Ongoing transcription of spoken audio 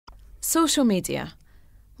Social media.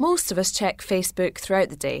 Most of us check Facebook throughout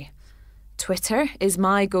the day. Twitter is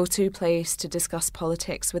my go-to place to discuss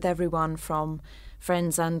politics with everyone from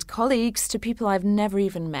friends and colleagues to people I've never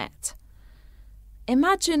even met.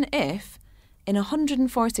 Imagine if, in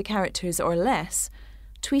 140 characters or less,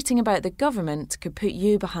 tweeting about the government could put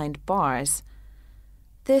you behind bars.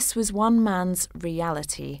 This was one man's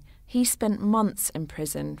reality. He spent months in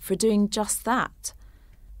prison for doing just that.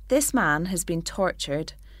 This man has been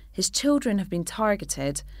tortured, his children have been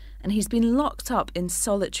targeted, and he's been locked up in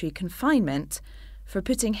solitary confinement for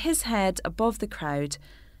putting his head above the crowd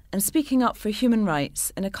and speaking up for human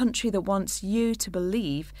rights in a country that wants you to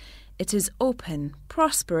believe it is open,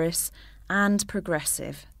 prosperous, and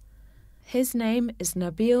progressive. His name is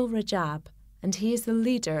Nabeel Rajab, and he is the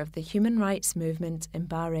leader of the human rights movement in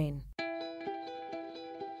Bahrain.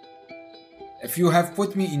 If you have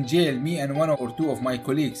put me in jail, me and one or two of my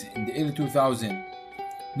colleagues in the early 2000s,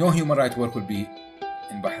 no human rights work will be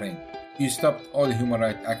in Bahrain. You stopped all human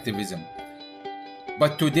rights activism.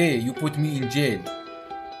 But today, you put me in jail.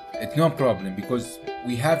 It's no problem because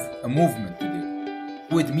we have a movement today.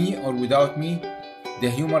 With me or without me, the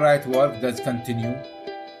human rights work does continue.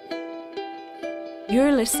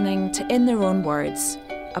 You're listening to In Their Own Words,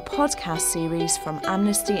 a podcast series from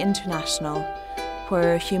Amnesty International,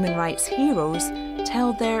 where human rights heroes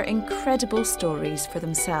tell their incredible stories for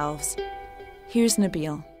themselves. Here's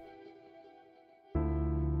Nabeel.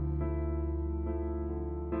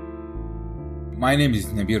 My name is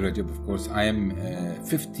Nabeel Rajab, of course. I am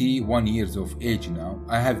 51 years of age now.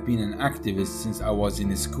 I have been an activist since I was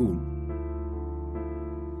in school.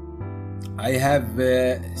 I have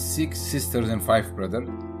 6 sisters and 5 brothers.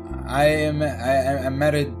 I am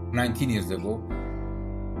married 19 years ago.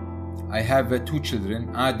 I have 2 children.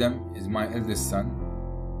 Adam is my eldest son,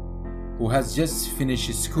 who has just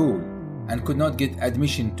finished school and could not get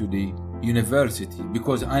admission to the university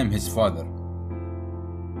because I am his father.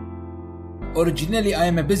 Originally, I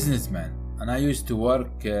am a businessman, and I used to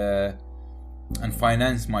work and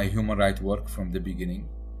finance my human rights work from the beginning,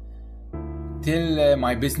 till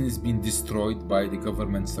my business been destroyed by the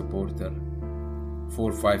government supporter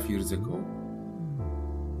 4 or 5 years ago.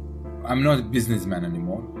 I'm not a businessman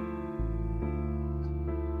anymore.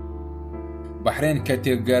 Bahrain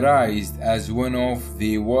categorized as one of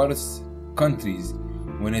the worst countries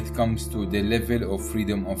when it comes to the level of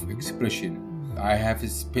freedom of expression. I have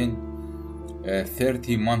spent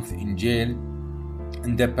 30 months in jail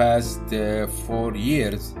in the past 4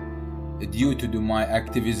 years due to my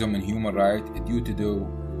activism in human rights, due to the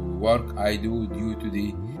work I do, due to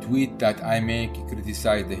the tweet that I make,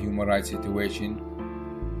 criticize the human rights situation.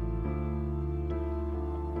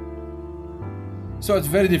 So it's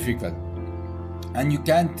very difficult. And you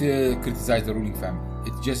can't criticize the ruling family.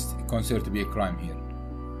 It's just considered to be a crime here.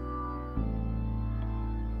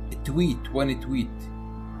 One tweet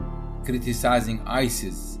criticizing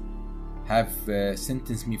ISIS have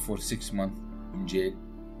sentenced me for 6 months in jail.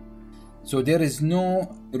 So there is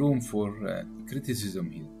no room for criticism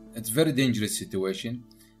here. It's a very dangerous situation,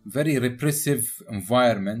 very repressive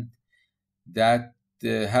environment that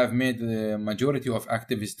have made the majority of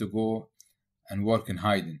activists to go and work in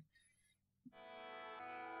hiding.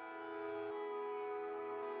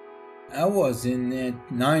 I was in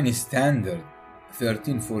 9 standard,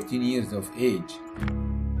 13, 14 years of age,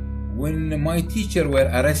 when my teacher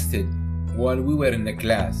were arrested while we were in the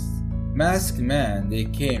class. Masked man, they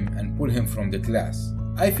came and pulled him from the class.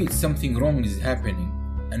 I feel something wrong is happening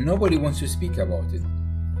and nobody wants to speak about it.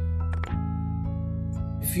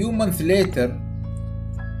 A few months later,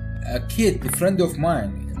 a kid, a friend of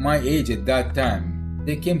mine, my age at that time,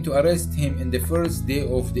 they came to arrest him in the first day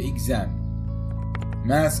of the exam.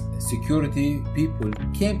 Masked security people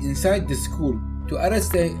came inside the school to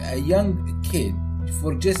arrest a young kid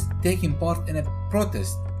for just taking part in a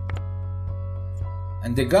protest.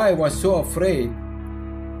 And the guy was so afraid,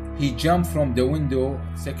 he jumped from the window,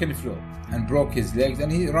 2nd floor, and broke his legs,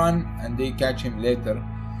 and he ran, and they catch him later.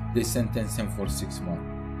 They sentenced him for 6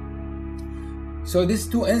 months. So these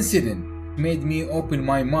 2 incidents made me open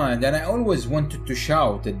my mind, and I always wanted to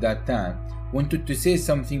shout at that time, wanted to say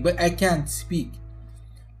something, but I can't speak.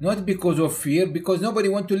 Not because of fear, because nobody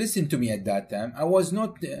wanted to listen to me at that time. I was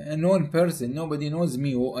not a known person. Nobody knows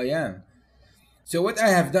me who I am. So what I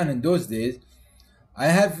have done in those days, I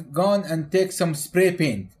have gone and take some spray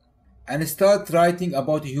paint and start writing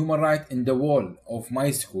about human rights in the wall of my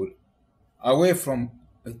school. Away from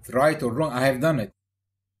right or wrong, I have done it.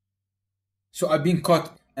 So I've been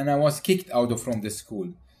caught and I was kicked out from the school.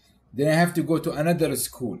 Then I have to go to another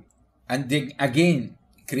school and they again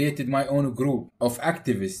created my own group of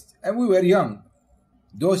activists, and we were young,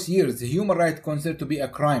 Those years, the human right considered to be a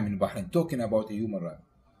crime in Bahrain, talking about a human right.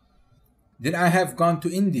 Then I have gone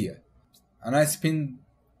to India, and I spent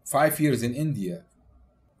 5 years in India,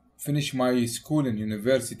 finished my school and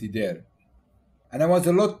university there. And I was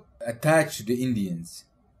a lot attached to the Indians.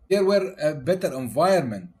 There were a better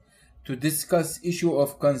environment to discuss issue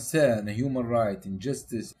of concern, human right,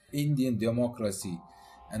 injustice, Indian democracy,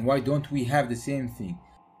 and why don't we have the same thing?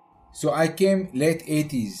 So I came late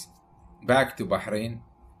 80s back to Bahrain,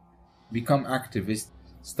 become activist,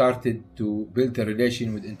 started to build a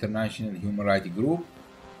relation with international human rights group,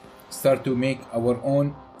 start to make our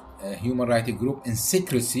own human rights group in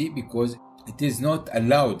secrecy because it is not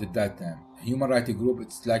allowed at that time. Human rights group,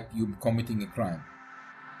 it's like you committing a crime.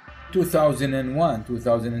 2001,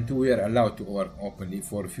 2002, we are allowed to work openly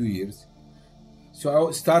for a few years. So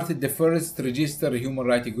I started the first registered human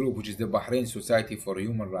rights group, which is the Bahrain Society for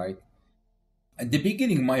Human Rights. At the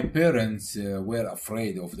beginning, my parents were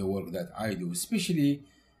afraid of the work that I do, especially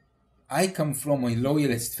I come from a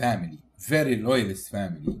loyalist family, very loyalist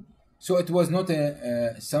family. So it was not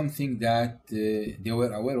something that they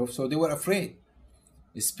were aware of, so they were afraid.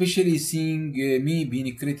 Especially seeing me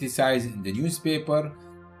being criticized in the newspaper.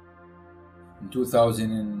 In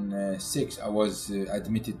 2006, I was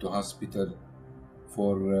admitted to hospital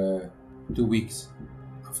for 2 weeks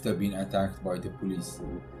after being attacked by the police.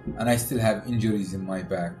 And I still have injuries in my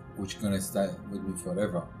back, which are gonna stay with me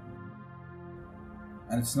forever.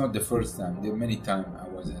 And it's not the first time. There are many times I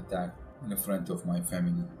was attacked in front of my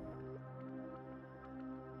family.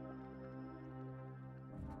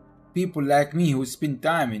 People like me who spend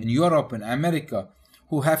time in Europe and America,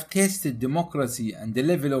 who have tasted democracy and the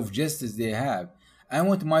level of justice they have, I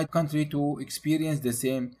want my country to experience the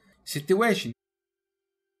same situation.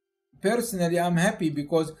 Personally, I'm happy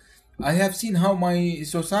because I have seen how my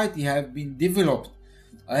society have been developed.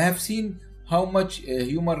 I have seen how much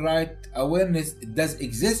human rights awareness does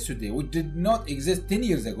exist today, which did not exist 10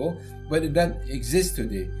 years ago, but it does exist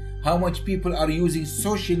today. How much people are using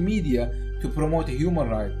social media to promote human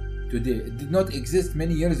rights today. It did not exist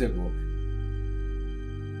many years ago.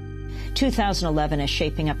 2011 is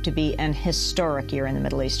shaping up to be an historic year in the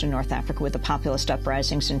Middle East and North Africa, with the populist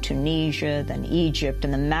uprisings in Tunisia, then Egypt,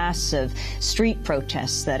 and the massive street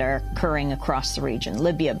protests that are occurring across the region.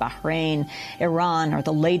 Libya, Bahrain, Iran are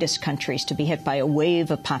the latest countries to be hit by a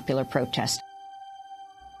wave of popular protest.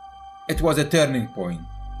 It was a turning point.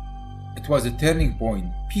 It was a turning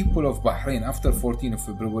point. People of Bahrain, after 14th of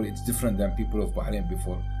February, it's different than people of Bahrain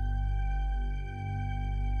before.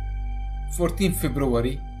 14th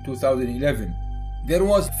February 2011, there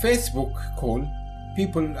was Facebook call.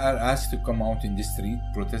 People are asked to come out in the street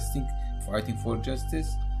protesting, fighting for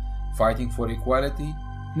justice, fighting for equality.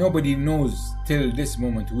 Nobody knows till this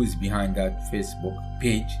moment who is behind that Facebook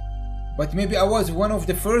page. But maybe I was one of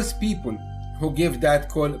the first people who gave that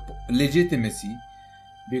call legitimacy,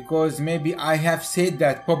 because maybe I have said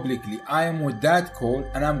that publicly. I am with that call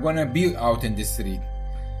and I'm gonna be out in the street.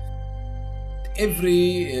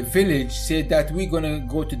 Every village said that we're gonna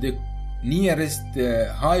go to the nearest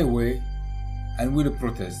highway and we'll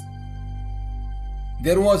protest.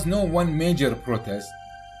 There was no one major protest.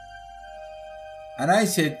 And I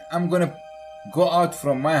said, I'm gonna go out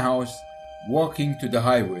from my house walking to the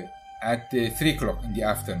highway at 3 o'clock in the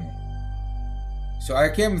afternoon. So I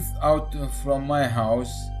came out from my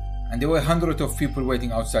house and there were hundreds of people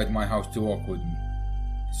waiting outside my house to walk with me.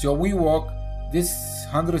 So we walk. These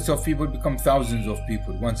hundreds of people become thousands of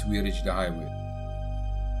people once we reach the highway.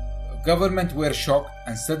 Government were shocked,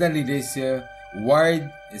 and suddenly they say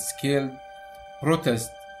wide-scale protest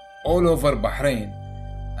all over Bahrain,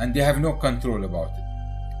 and they have no control about it.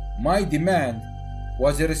 My demand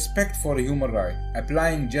was a respect for human rights,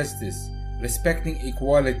 applying justice, respecting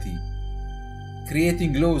equality,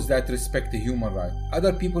 creating laws that respect the human rights.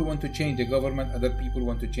 Other people want to change the government, other people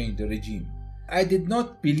want to change the regime. I did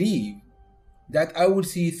not believe that I will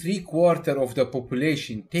see 3/4 of the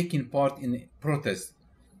population taking part in protest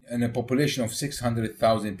in a population of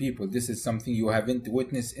 600,000 people. This is something you haven't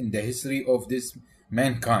witnessed in the history of this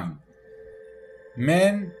mankind.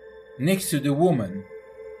 Man next to the woman,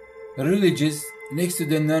 religious next to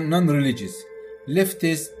the non-religious,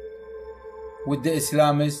 leftist with the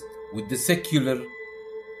Islamist, with the secular,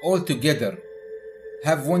 all together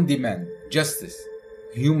have one demand: justice,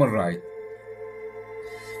 human rights.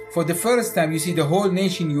 For the first time, you see the whole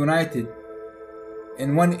nation united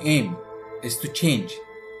in one aim, is to change.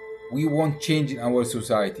 We want change in our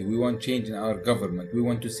society. We want change in our government. We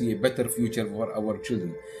want to see a better future for our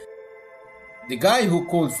children. The guy who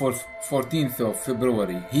called for 14th of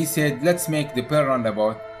February, he said, let's make the Pearl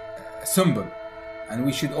Roundabout a symbol, and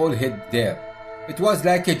we should all head there. It was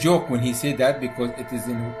like a joke when he said that, because it is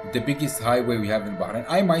in the biggest highway we have in Bahrain.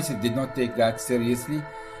 I myself did not take that seriously.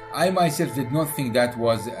 I myself did not think that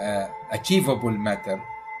was an achievable matter.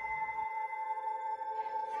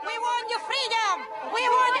 We want your freedom. We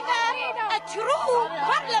want a true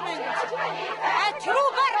parliament. A true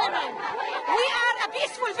parliament. We are a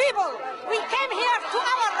peaceful people. We came here to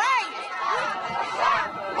our right.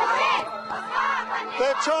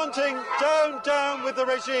 They're chanting down, down with the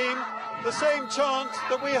regime, the same chant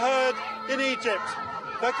that we heard in Egypt.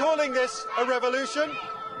 They're calling this a revolution,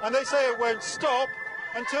 and they say it won't stop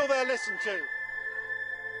until they're listened to.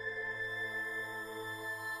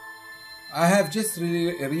 I have just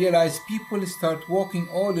realized people start walking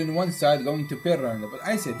all in one side going to Bahrain. But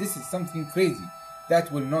I said, this is something crazy.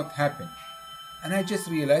 That will not happen. And I just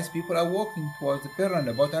realized people are walking towards the Bahrain,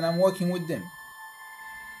 and I'm walking with them.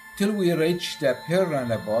 Till we reached the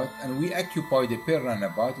Bahrain, and we occupied the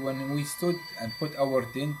Bahrain when we stood and put our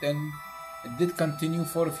tent, and it did continue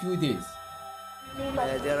for a few days.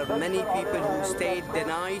 There are many people who stayed the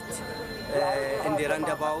night in the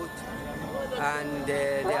roundabout, and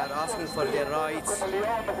they are asking for their rights.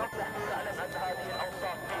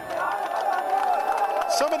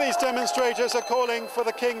 Some of these demonstrators are calling for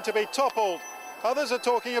the king to be toppled. Others are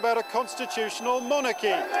talking about a constitutional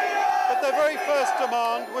monarchy. But their very first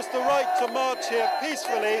demand was the right to march here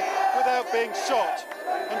peacefully without being shot.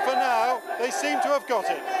 And for now, they seem to have got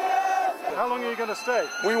it. How long are you going to stay?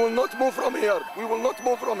 We will not move from here. We will not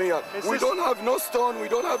move from here. We don't have no stone. We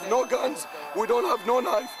don't have no guns. We don't have no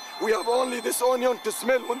knife. We have only this onion to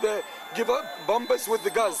smell when they give up bombs with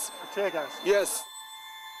the gas. Tear gas? Yes.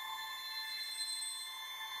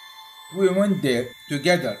 We went there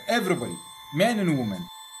together, everybody, men and women,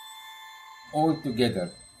 all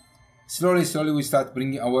together. Slowly, we start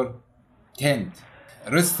bringing our tent,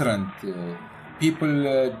 restaurant,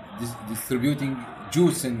 people distributing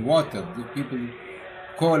juice and water, the people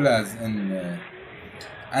colas, and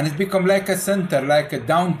it become like a center, like a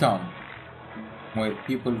downtown, where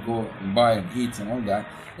people go and buy and eat and all that.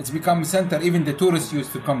 It's become a center. Even the tourists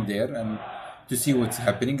used to come there and to see what's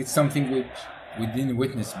happening. It's something which we didn't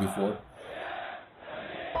witness before.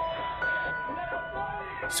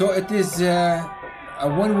 So it is a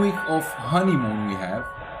 1 week of honeymoon we have,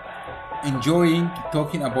 enjoying,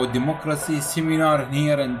 talking about democracy, seminar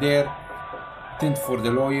here and there, tent for the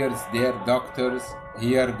lawyers, there doctors,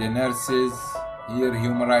 here the nurses, here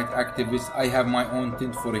human rights activists. I have my own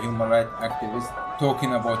tent for a human rights activist,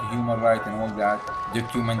 talking about human rights and all that,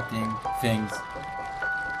 documenting things,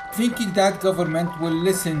 thinking that government will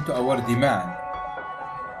listen to our demand.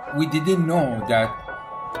 We didn't know that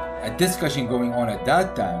a discussion going on at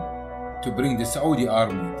that time to bring the Saudi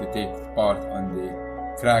army to take part on the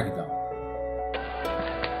crackdown.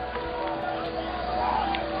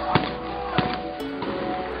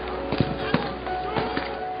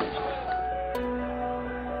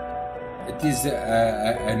 It is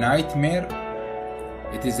a nightmare.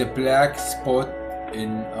 It is a black spot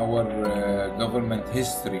in our government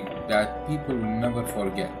history that people will never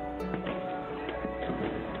forget.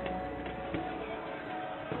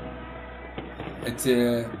 It's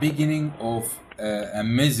a beginning of a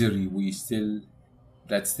misery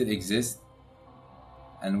that still exists,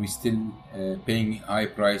 and we still paying high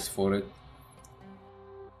price for it.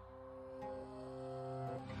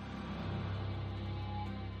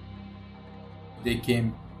 They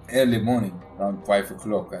came early morning, around 5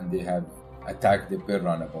 o'clock, and they have attacked the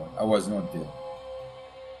Bahrain. I was not there.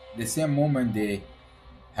 The same moment they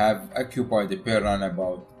have occupied the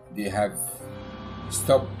Bahrain, they have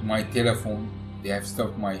stopped my telephone, they have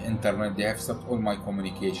stopped my internet, they have stopped all my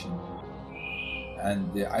communication.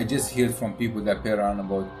 And I just heard from people that Bahrain,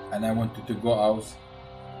 and I wanted to go out,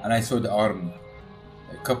 and I saw the army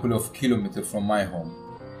a couple of kilometers from my home.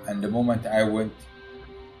 And the moment I went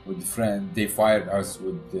with a friend, they fired us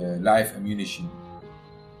with live ammunition,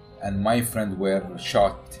 and my friend were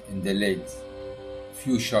shot in the legs.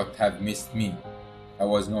 Few shots have missed me. I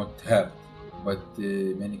was not hurt, but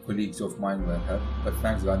many colleagues of mine were hurt, but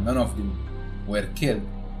thanks God none of them were killed.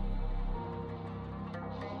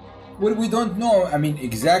 Well, we don't know,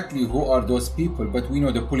 exactly who are those people, but we know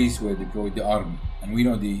the police were deployed, the army, and we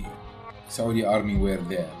know the Saudi army were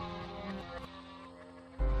there.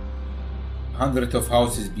 Hundreds of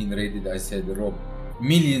houses being raided, I said, robbed.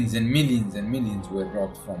 Millions and millions and millions were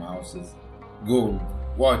robbed from houses. Gold,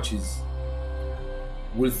 watches,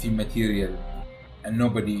 wealthy material, and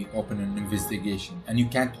nobody opened an investigation. And you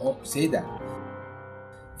can't say that.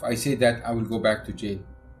 If I say that, I will go back to jail.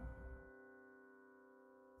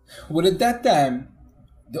 Well, at that time,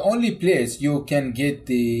 the only place you can get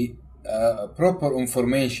the proper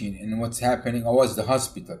information in what's happening was the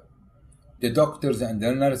hospital. The doctors and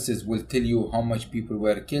the nurses will tell you how much people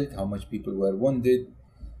were killed, how much people were wounded.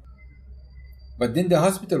 But then the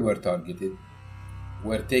hospital were targeted,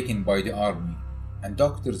 were taken by the army, and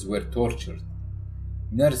doctors were tortured.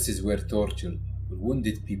 Nurses were tortured.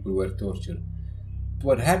 Wounded people were tortured.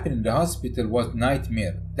 What happened in the hospital was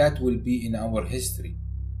nightmare. That will be in our history.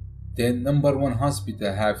 The number one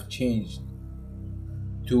hospital have changed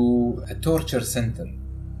to a torture center.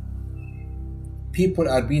 People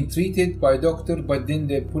are being treated by doctor, but then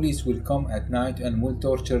the police will come at night and will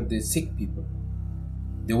torture the sick people,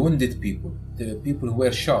 the wounded people, the people who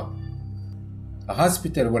were shot. A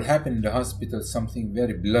hospital will happen in the hospital something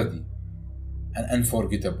very bloody and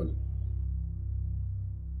unforgettable.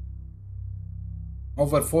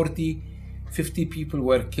 Over 50 people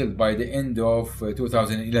were killed by the end of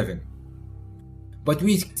 2011. But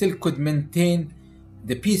we still could maintain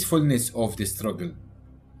the peacefulness of the struggle.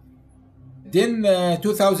 Then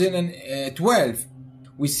 2012,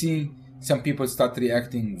 we see some people start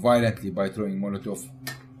reacting violently by throwing Molotov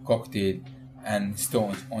cocktail and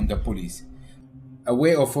stones on the police. A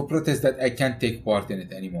way of a protest that I can't take part in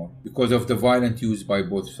it anymore because of the violence used by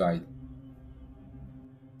both sides.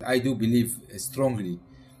 I do believe strongly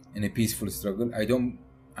in a peaceful struggle.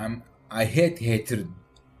 I hate hatred.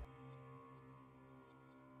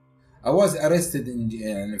 I was arrested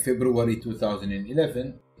in February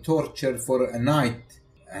 2011, tortured for a night,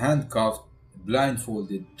 handcuffed,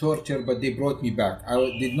 blindfolded, tortured, but they brought me back.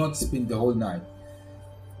 I did not spend the whole night.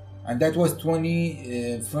 And that was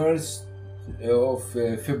 21st of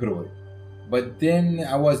February. But then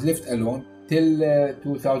I was left alone till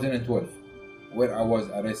 2012, where I was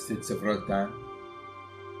arrested several times.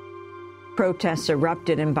 Protests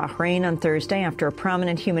erupted in Bahrain on Thursday after a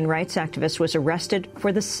prominent human rights activist was arrested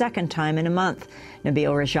for the second time in a month.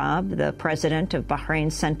 Nabeel Rajab, the president of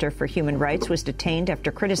Bahrain's Center for Human Rights, was detained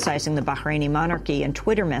after criticizing the Bahraini monarchy in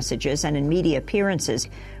Twitter messages and in media appearances.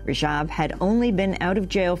 Rajab had only been out of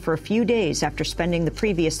jail for a few days after spending the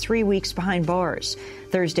previous 3 weeks behind bars.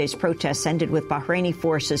 Thursday's protests ended with Bahraini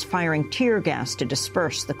forces firing tear gas to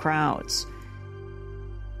disperse the crowds.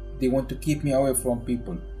 They want to keep me away from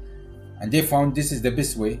people. And they found this is the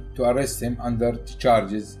best way to arrest him under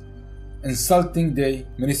charges insulting the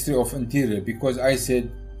Ministry of Interior because I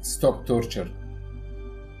said stop torture.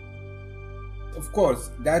 Of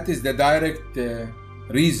course, that is the direct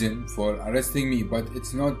reason for arresting me, but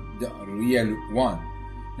it's not the real one.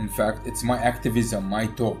 In fact, it's my activism, my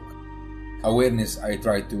talk, awareness I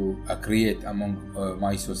try to create among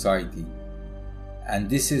my society. And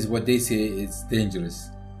this is what they say is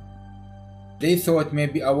dangerous. They thought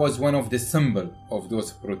maybe I was one of the symbol of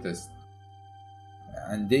those protests.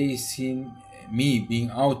 And they seen me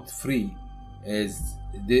being out free as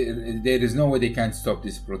there is no way they can stop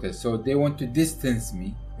this protest. So they want to distance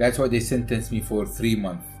me. That's why they sentenced me for 3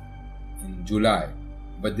 months in July.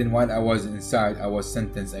 But then while I was inside, I was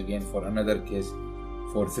sentenced again for another case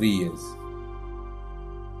for 3 years.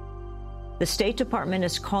 The State Department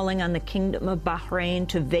is calling on the Kingdom of Bahrain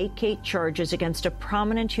to vacate charges against a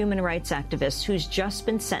prominent human rights activist who's just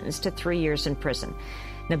been sentenced to 3 years in prison.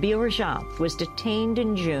 Nabeel Rajab was detained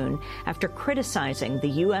in June after criticizing the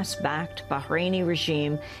U.S.-backed Bahraini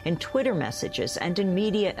regime in Twitter messages and in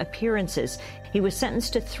media appearances. He was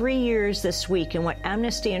sentenced to 3 years this week in what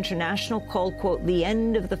Amnesty International called, quote, the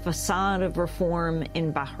end of the facade of reform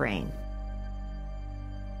in Bahrain.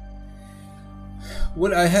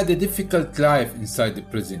 Well, I had a difficult life inside the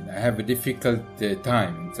prison. I have a difficult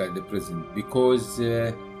time inside the prison because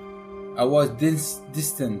I was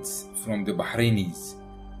distant from the Bahrainis,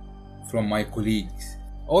 from my colleagues.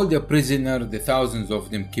 All the prisoners, the thousands of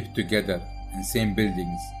them, kept together in same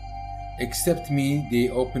buildings. Except me, they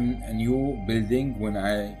opened a new building when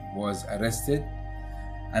I was arrested,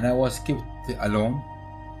 and I was kept alone.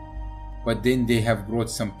 But then they have brought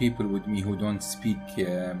some people with me who don't speak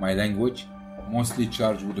my language, mostly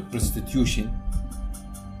charged with the prostitution.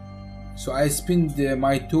 So I spent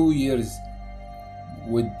my 2 years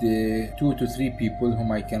with 2 to 3 people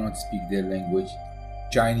whom I cannot speak their language.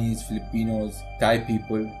 Chinese, Filipinos, Thai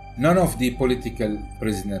people. None of the political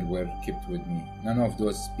prisoners were kept with me. None of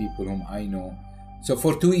those people whom I know. So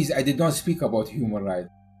for 2 years I did not speak about human rights.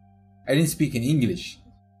 I didn't speak in English.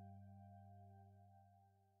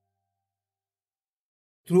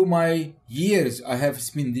 Through my years I have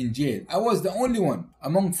spent in jail, I was the only one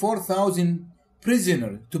among 4,000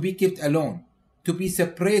 prisoners to be kept alone, to be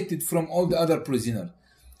separated from all the other prisoners,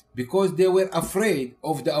 because they were afraid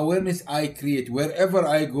of the awareness I create. Wherever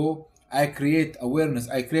I go, I create awareness,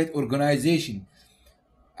 I create organization,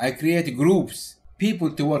 I create groups.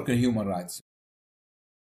 people to work on human rights.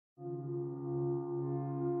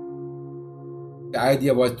 The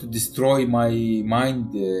idea was to destroy my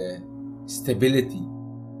mind stability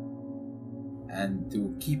and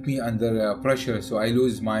to keep me under pressure so I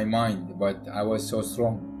lose my mind, but I was so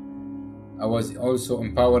strong. I was also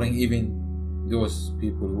empowering even those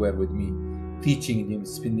people who were with me, teaching them,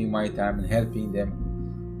 spending my time and helping them,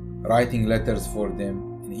 writing letters for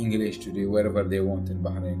them in English today, wherever they want in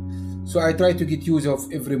Bahrain. So I try to get use of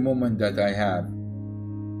every moment that I have.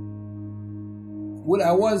 Well,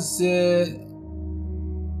 I was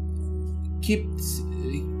kept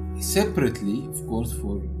separately, of course,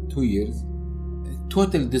 for 2 years.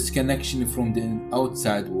 Total disconnection from the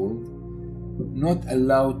outside world. Not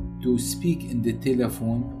allowed to speak in the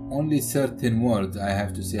telephone. Only certain words I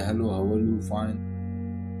have to say, hello, how are you, fine.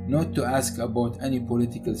 Not to ask about any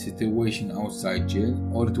political situation outside jail,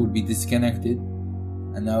 or it will be disconnected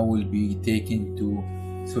and I will be taken to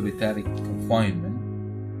solitary confinement.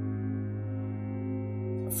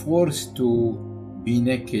 Forced to be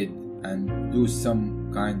naked and do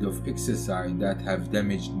some kind of exercise that have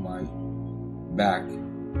damaged my back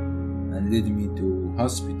and led me to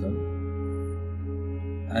hospital.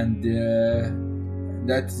 And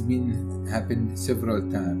that's been happened several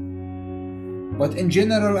times. But in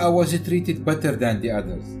general, I was treated better than the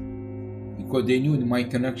others because they knew my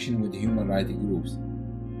connection with human rights groups.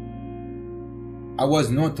 I was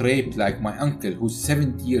not raped like my uncle, who's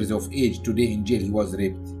 70 years of age today in jail. He was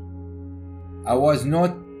raped. I was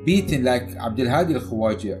not beaten like Abdul Hadi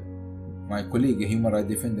al-Khawaja, my colleague, a human rights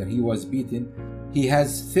defender. He was beaten. He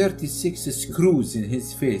has 36 screws in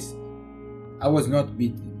his face. I was not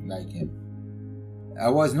beaten like him. I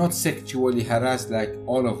was not sexually harassed like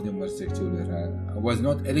all of them were sexually harassed. I was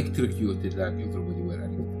not electrocuted like everybody were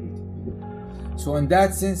electrocuted. So in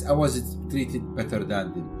that sense, I was treated better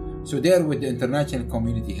than them. So there with the international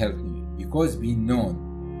community helped me, because being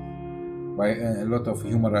known by a lot of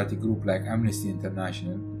human rights groups like Amnesty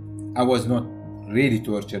International, I was not really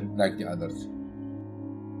tortured like the others.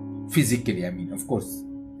 Physically, I mean, of course,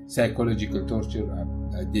 psychological torture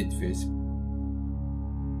I did face.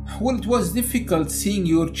 Well, it was difficult seeing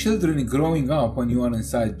your children growing up when you are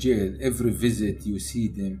inside jail. Every visit you see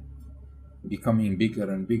them becoming bigger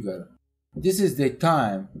and bigger. This is the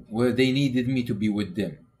time where they needed me to be with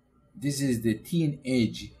them. This is the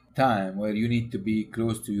teenage time where you need to be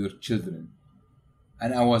close to your children.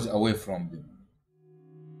 And I was away from them.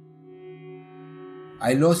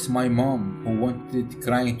 I lost my mom, who wanted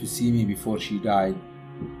crying to see me before she died.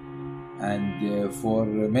 And for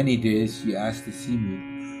many days she asked to see me.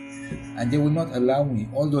 And they will not allow me,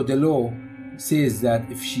 although the law says that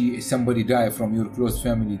if somebody dies from your close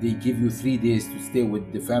family, they give you 3 days to stay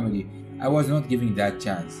with the family. I was not giving that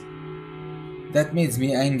chance. That makes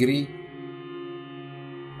me angry.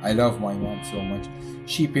 I love my mom so much.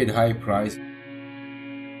 She paid high price.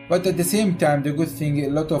 But at the same time, the good thing, a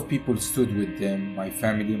lot of people stood with them. My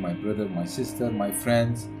family, my brother, my sister, my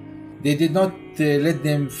friends. They did not let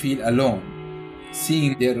them feel alone.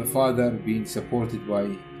 Seeing their father being supported by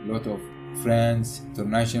a lot of friends,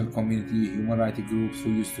 international community, human rights groups who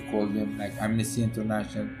used to call them, like Amnesty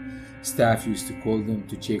International, staff used to call them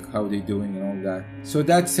to check how they're doing and all that. So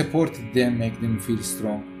that supported them, made them feel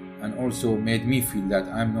strong, and also made me feel that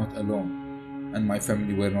I'm not alone, and my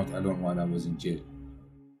family were not alone while I was in jail.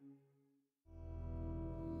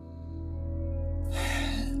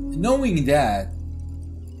 Knowing that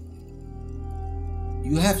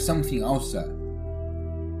you have something outside,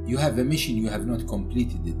 you have a mission, you have not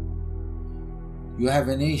completed it. You have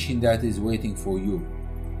a nation that is waiting for you.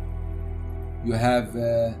 You have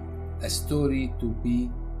a story to be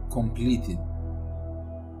completed.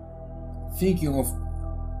 Thinking of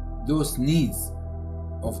those needs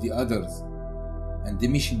of the others and the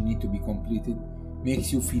mission need to be completed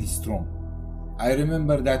makes you feel strong. I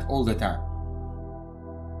remember that all the time.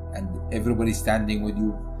 And everybody standing with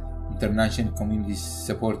you, international communities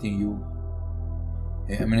supporting you,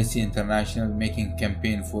 Amnesty International making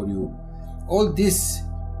campaign for you. All this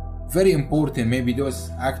very important. Maybe those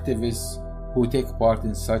activists who take part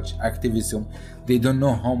in such activism, they don't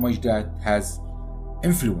know how much that has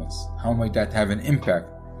influence, how much that have an impact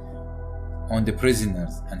on the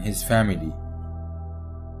prisoners and his family.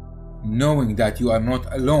 Knowing that you are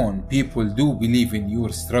not alone, people do believe in your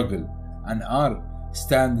struggle and are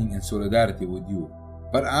standing in solidarity with you.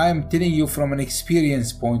 But I am telling you from an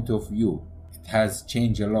experience point of view, it has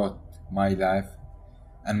changed a lot my life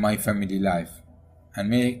and my family life, and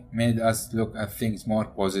made us look at things more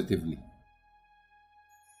positively.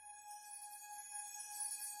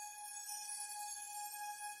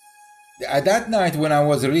 At that night when I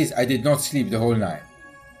was released, I did not sleep the whole night.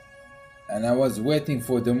 And I was waiting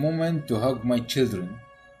for the moment to hug my children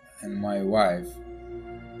and my wife.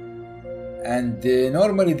 And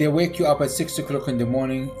normally they wake you up at 6 o'clock in the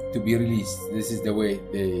morning to be released. This is the way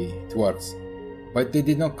it works. But they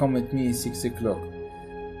did not come at me at 6 o'clock.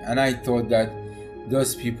 And I thought that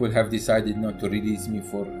those people have decided not to release me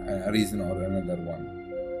for a reason or another one.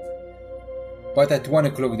 But at 1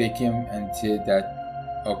 o'clock they came and said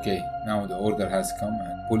that, okay, now the order has come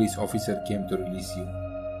and police officer came to release you.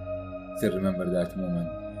 Still remember that moment.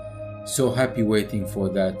 So happy waiting for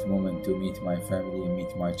that moment to meet my family,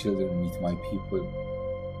 meet my children, meet my people.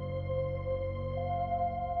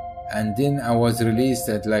 And then I was released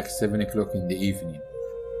at like 7 o'clock in the evening.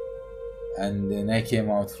 And then I came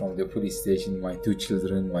out from the police station. My 2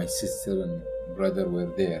 children, my sister and brother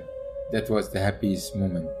were there. That was the happiest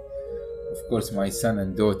moment. Of course, my son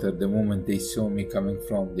and daughter, the moment they saw me coming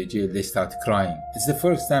from the jail, they start crying. It's the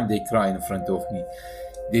first time they cry in front of me.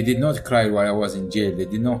 They did not cry while I was in jail. They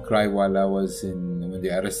did not cry while I was when they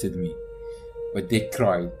arrested me. But they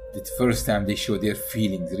cried. The first time they showed their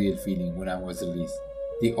feelings, real feeling, when I was released.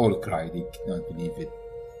 They all cried. They could not believe it,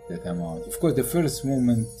 that I'm out. Of course, the first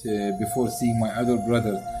moment before seeing my other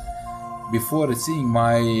brothers, before seeing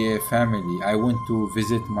my family, I went to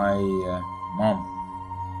visit my mom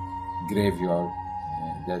graveyard.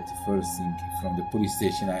 That first thing from the police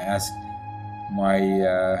station, I asked my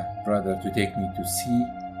brother to take me to see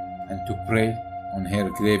and to pray on her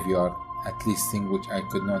graveyard, at least thing which I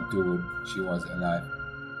could not do when she was alive.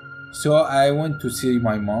 So I went to see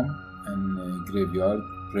my mom in graveyard,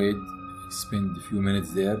 prayed, spent a few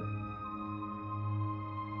minutes there.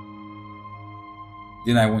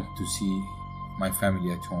 Then I went to see my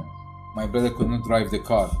family at home. My brother could not drive the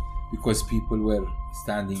car because people were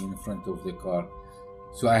standing in front of the car.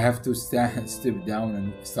 So I have to step down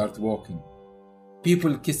and start walking.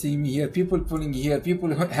 People kissing me here, people pulling here,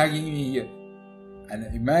 people hugging me here.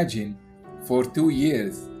 And imagine, for 2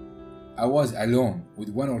 years, I was alone with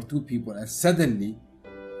 1 or 2 people, and suddenly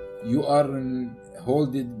you are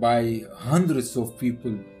held by hundreds of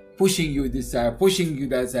people pushing you this side, pushing you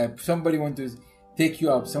that side. Somebody want to take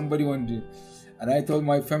you up, somebody want to... And I told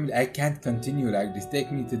my family, I can't continue like this.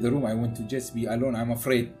 Take me to the room. I want to just be alone. I'm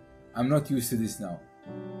afraid. I'm not used to this now.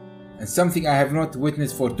 And something I have not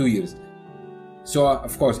witnessed for 2 years. So,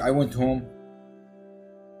 of course, I went home,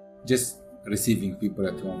 just receiving people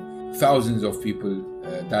at home. Thousands of people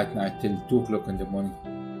that night till 2 o'clock in the morning.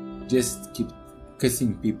 Just keep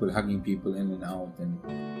kissing people, hugging people in and out. And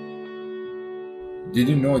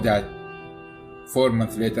didn't know that 4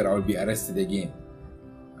 months later I will be arrested again.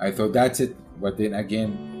 I thought that's it. But then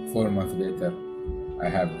again, 4 months later, I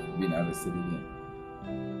have been arrested again.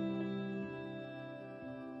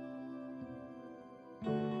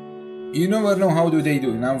 You never know how do they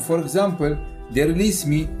do. Now, for example, they released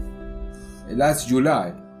me last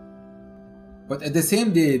July. But at the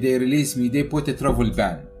same day they released me, they put a travel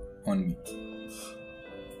ban on me.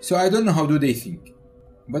 So I don't know how do they think.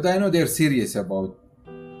 But I know they're serious about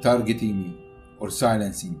targeting me or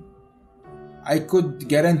silencing me. I could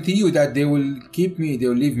guarantee you that they will keep me, they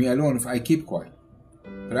will leave me alone if I keep quiet.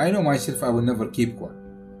 But I know myself, I will never keep quiet.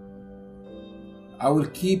 I will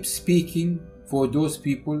keep speaking for those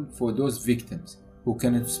people, for those victims who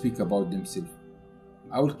cannot speak about themselves.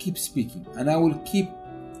 I will keep speaking, and I will keep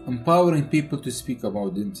empowering people to speak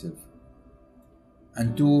about themselves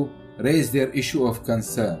and to raise their issue of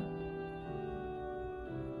concern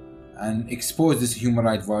and expose this human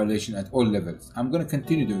rights violation at all levels. I'm going to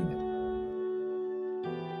continue doing that.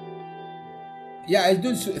 Yeah, I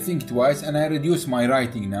don't think twice, and I reduce my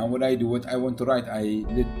writing now. When I do what I want to write, I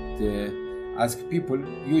ask people,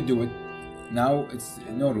 you do it. Now it's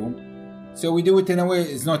no room. So we do it in a way,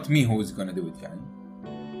 it's not me who is going to do it.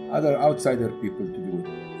 Other outsider people to do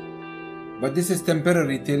it. But this is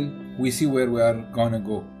temporary till we see where we are going to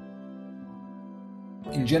go.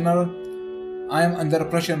 In general, I am under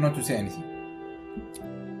pressure not to say anything.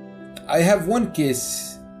 I have one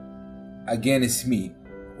case against me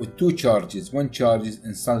with 2 charges. One charge is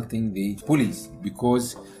insulting the police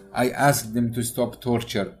because I asked them to stop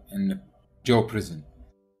torture in Joe prison.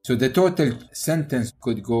 So the total sentence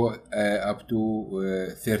could go up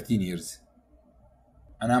to 13 years.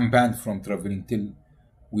 And I'm banned from traveling till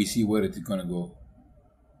we see where it's gonna go.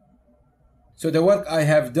 So the work I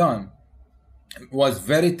have done was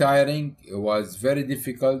very tiring, it was very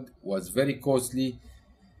difficult, was very costly.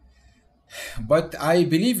 But I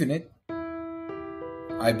believe in it.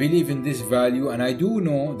 I believe in this value, and I do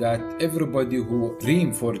know that everybody who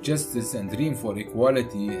dream for justice and dream for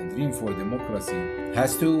equality and dream for democracy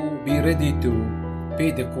has to be ready to pay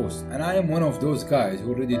the cost. And I am one of those guys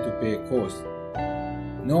who are ready to pay a cost,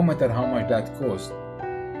 no matter how much that costs,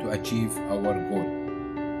 to achieve our goal.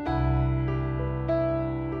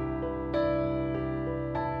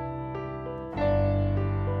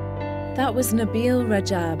 That was Nabeel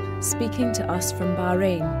Rajab speaking to us from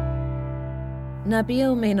Bahrain.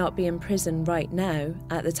 Nabeel may not be in prison right now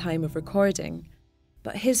at the time of recording,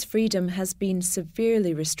 but his freedom has been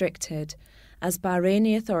severely restricted as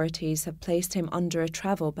Bahraini authorities have placed him under a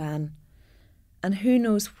travel ban. And who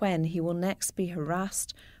knows when he will next be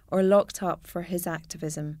harassed or locked up for his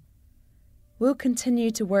activism. We'll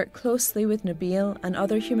continue to work closely with Nabeel and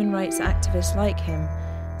other human rights activists like him,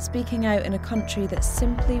 speaking out in a country that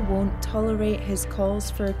simply won't tolerate his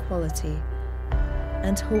calls for equality.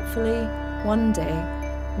 And hopefully, one day,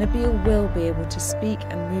 Nabeel will be able to speak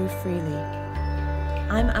and move freely.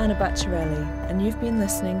 I'm Anna Bacciarelli, and you've been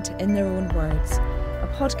listening to In Their Own Words,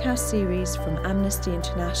 a podcast series from Amnesty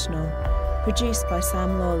International, produced by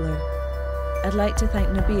Sam Lawler. I'd like to thank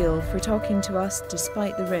Nabeel for talking to us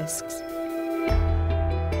despite the risks.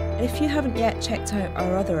 If you haven't yet checked out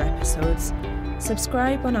our other episodes,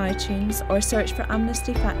 subscribe on iTunes or search for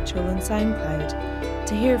Amnesty Factual on SoundCloud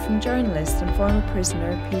to hear from journalist and former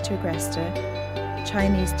prisoner Peter Greste,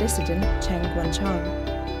 Chinese dissident Cheng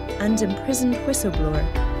Guangchang, and imprisoned whistleblower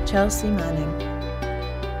Chelsea Manning.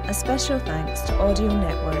 A special thanks to Audio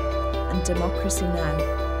Network and Democracy Now!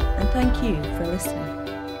 And thank you for listening.